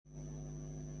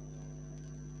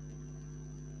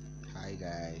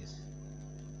guys,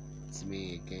 it's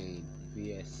me again,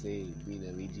 VSA, being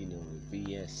original,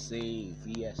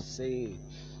 VSA.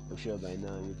 I'm sure by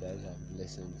now you guys have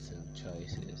listened to some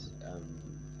choices.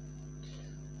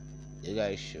 You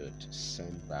guys should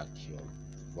send back your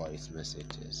voice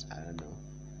messages. I don't know.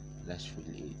 Let's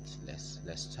relate.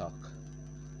 Let's talk.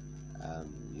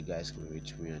 You guys can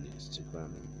reach me on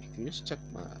Instagram. You can just check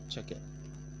it.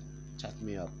 Chat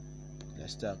me up.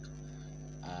 Let's talk.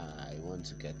 I want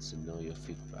to get to know your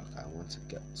feedback. I want to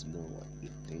get to know what you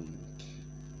think.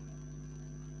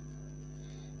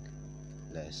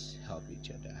 Let's help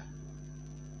each other.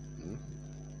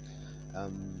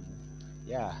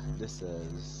 Yeah, this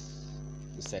is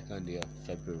the second day of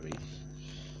February,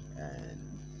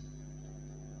 and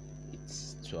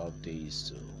it's 12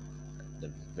 days to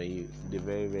the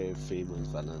very famous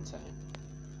Valentine.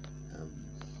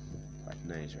 Quite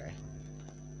nice, right?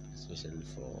 Especially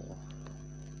for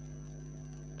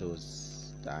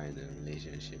those that are in a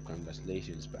relationship.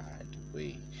 Congratulations, by the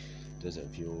way, those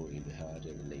of you in a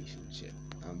healthy relationship.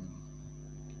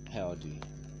 Healthy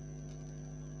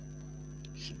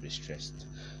should be stressed.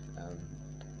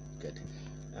 Good.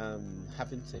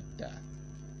 Having said that,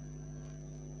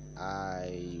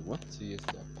 I want to use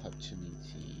the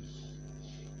opportunity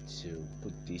to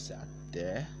put this out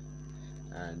there,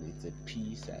 and it's a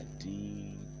piece I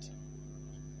did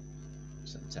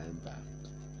some time back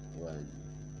when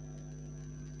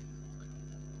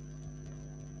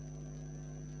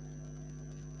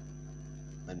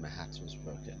my heart was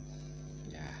broken.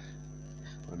 Yeah,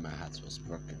 when my heart was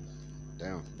broken.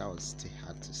 Damn, that was still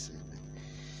hard to say, man.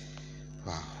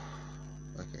 Wow.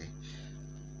 Okay.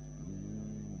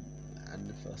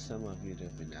 And for some of you that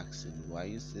have been asking, why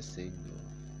is this single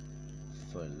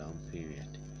for a long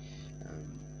period?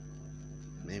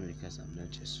 Maybe because I'm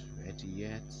not just ready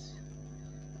yet.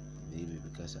 Maybe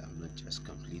because I'm not just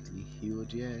completely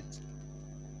healed yet.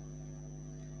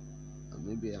 Or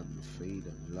maybe I'm afraid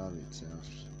of love itself.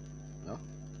 Well,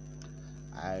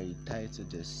 I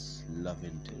titled this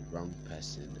 "Loving the Wrong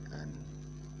Person," and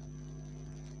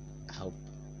I hope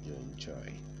you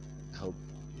enjoy. I hope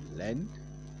you learn.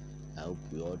 I hope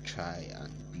we all try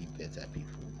and be better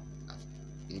people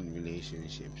in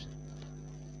relationships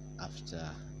after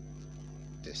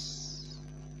this,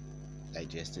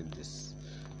 digesting this.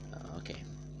 Okay,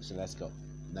 so let's go.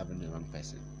 Loving the wrong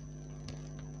person.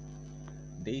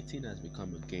 Dating has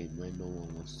become a game where no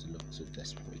one wants to look too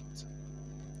desperate,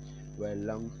 where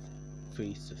long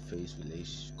face-to-face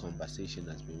conversation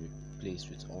has been replaced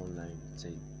with online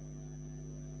routine.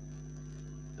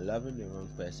 Loving the wrong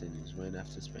person is when,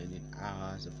 after spending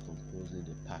hours of composing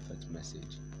the perfect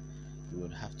message, you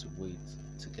would have to wait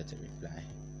to get a reply.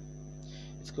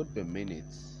 It could be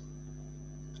minutes,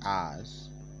 hours,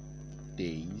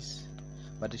 days,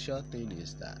 but the short thing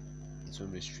is that it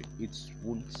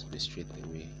won't be straight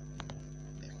away.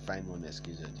 They find one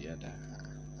excuse or the other.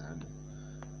 And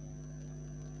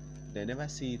they never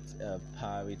see it a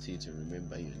priority to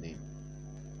remember your name.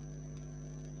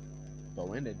 But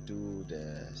when they do,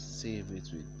 they save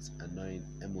it with annoying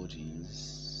emojis,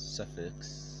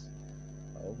 suffix,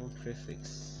 or even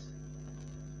prefix.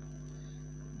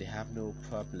 They have no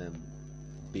problem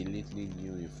belittling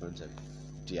you in front of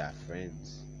their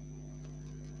friends.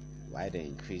 Why they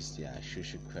increase their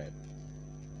social cred,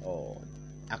 or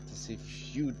act as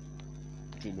if you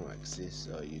do not exist,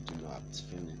 or you do not have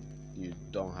feelings, you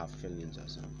don't have feelings or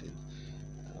something.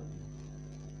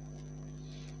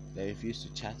 They refuse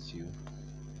to chat you,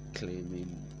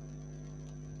 claiming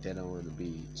they don't want to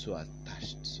be too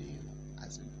attached to you.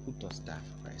 As in, who does that,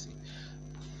 for Christ's sake?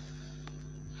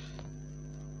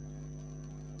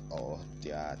 Or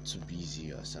they are too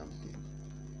busy or something.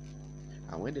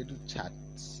 And when they do chat,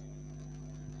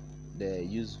 they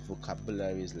use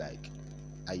vocabularies like,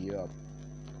 "Are you up?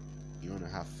 You want to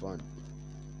have fun?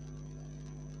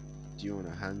 Do you want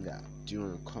to hang out? Do you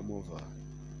want to come over?"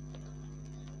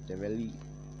 They really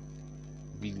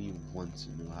want to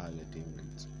know how your day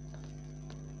went.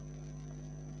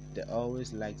 They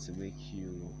always like to make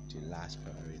you the last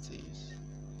priorities.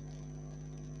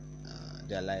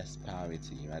 Their last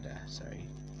priority, rather. Sorry.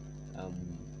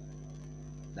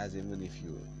 That's even if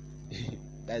you.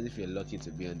 That's if you're lucky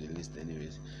to be on the list,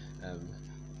 anyways.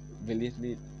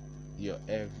 Belittling you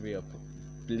every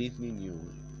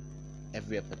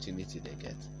opportunity they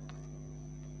get.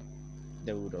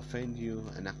 They would offend you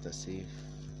and act as if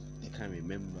they can't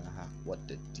remember what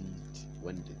they did,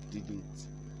 when they did it,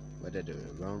 whether they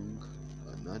were wrong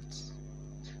or not.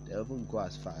 They even go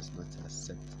as far as not to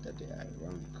accept that they are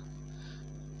wrong.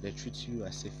 They treat you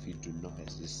as if you do not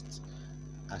exist,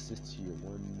 as if you're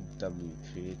one dummy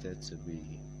created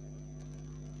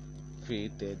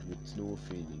created with no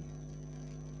feeling.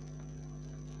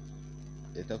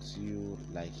 They talk to you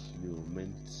like you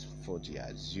meant for their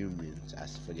assumings,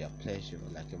 as for their pleasure,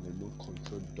 like a remote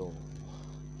control door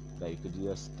that you could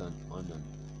just turn on and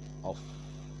off,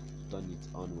 turn it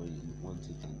on when you want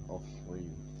it and off when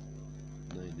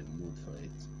you're not in the mood for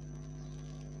it.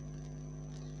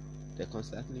 They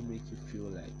constantly make you feel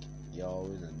like you're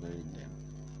always annoying them,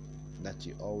 that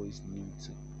you always need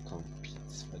to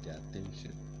compete for their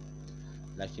attention,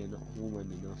 like you're not woman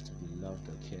enough to be loved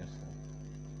or cared for,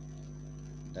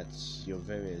 that your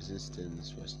very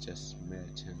existence was just mere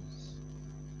chance.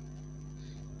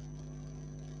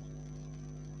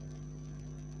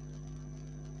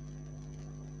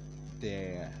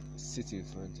 They sit in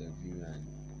front of you and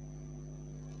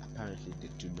apparently they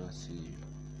do not see you.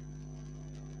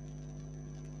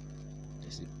 They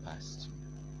see past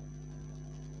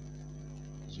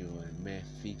you. You're a mere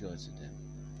figure to them.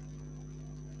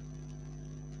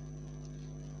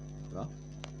 Well,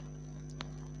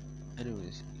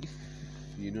 anyways, if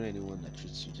you know anyone that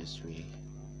treats you this way,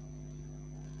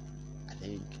 I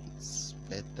think it's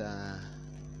better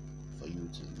for you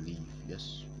to leave.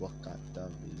 Just work out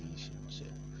that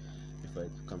relationship before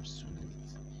it becomes too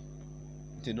late.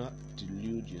 Do not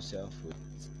delude yourself with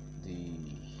the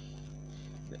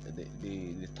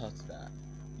thought that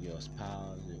your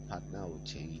spouse, your partner will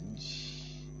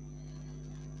change,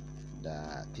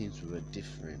 that things will be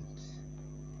different,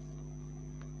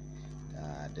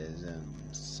 that there's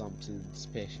something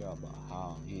special about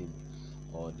how him,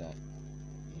 or that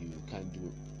you can't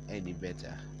do any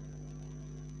better.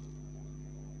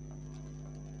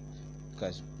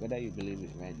 Because whether you believe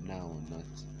it right now or not,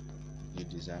 you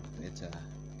deserve better.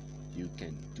 You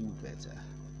can do better.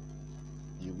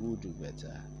 You will do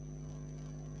better.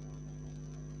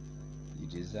 You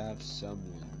deserve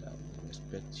someone that will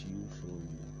respect you for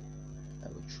you,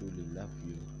 that will truly love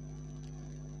you.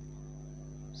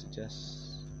 So just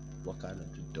walk out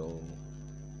of the door,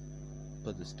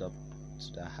 put the stop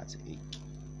to that heartache,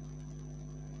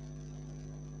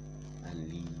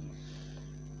 and leave.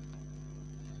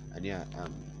 And yeah,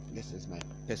 this is my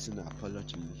personal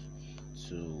apology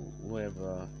to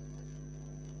whoever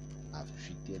I've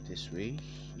treated this way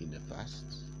in the past.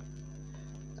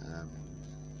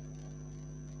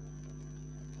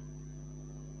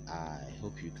 I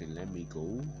hope you can let me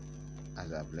go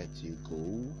as I've let you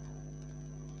go,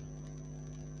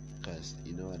 because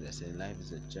you know what they say, life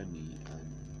is a journey,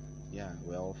 and yeah,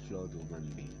 we're all flawed human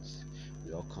beings.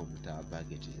 We all come with our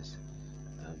baggages.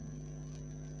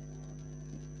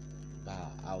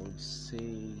 But I would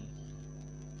say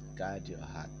guard your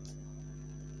heart,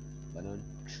 but don't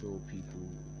throw people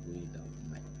away that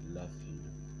might love you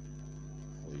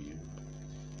for you,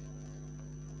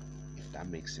 if that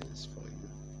makes sense for you.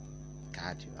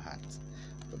 Guard your heart,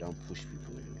 but don't push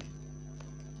people away.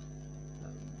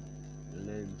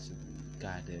 Learn to be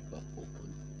guarded but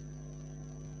open.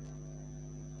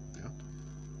 Yeah.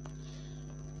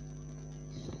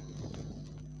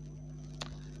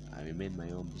 I remain my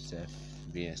own self,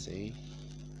 BSA,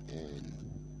 and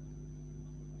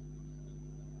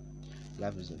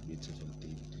love is a beautiful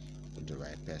thing with the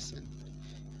right person.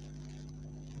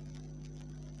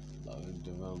 Loving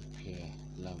the wrong pair,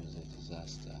 love is a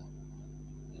disaster.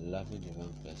 Loving the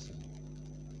wrong person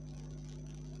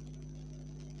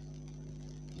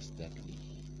is deadly.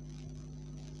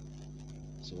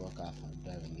 So work out from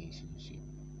that relationship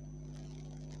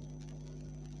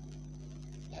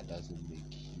that doesn't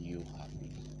make you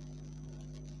happy,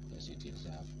 because you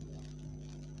deserve more.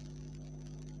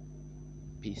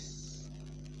 Peace.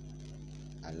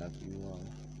 I love you all,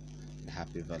 and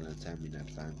happy Valentine in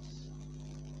advance.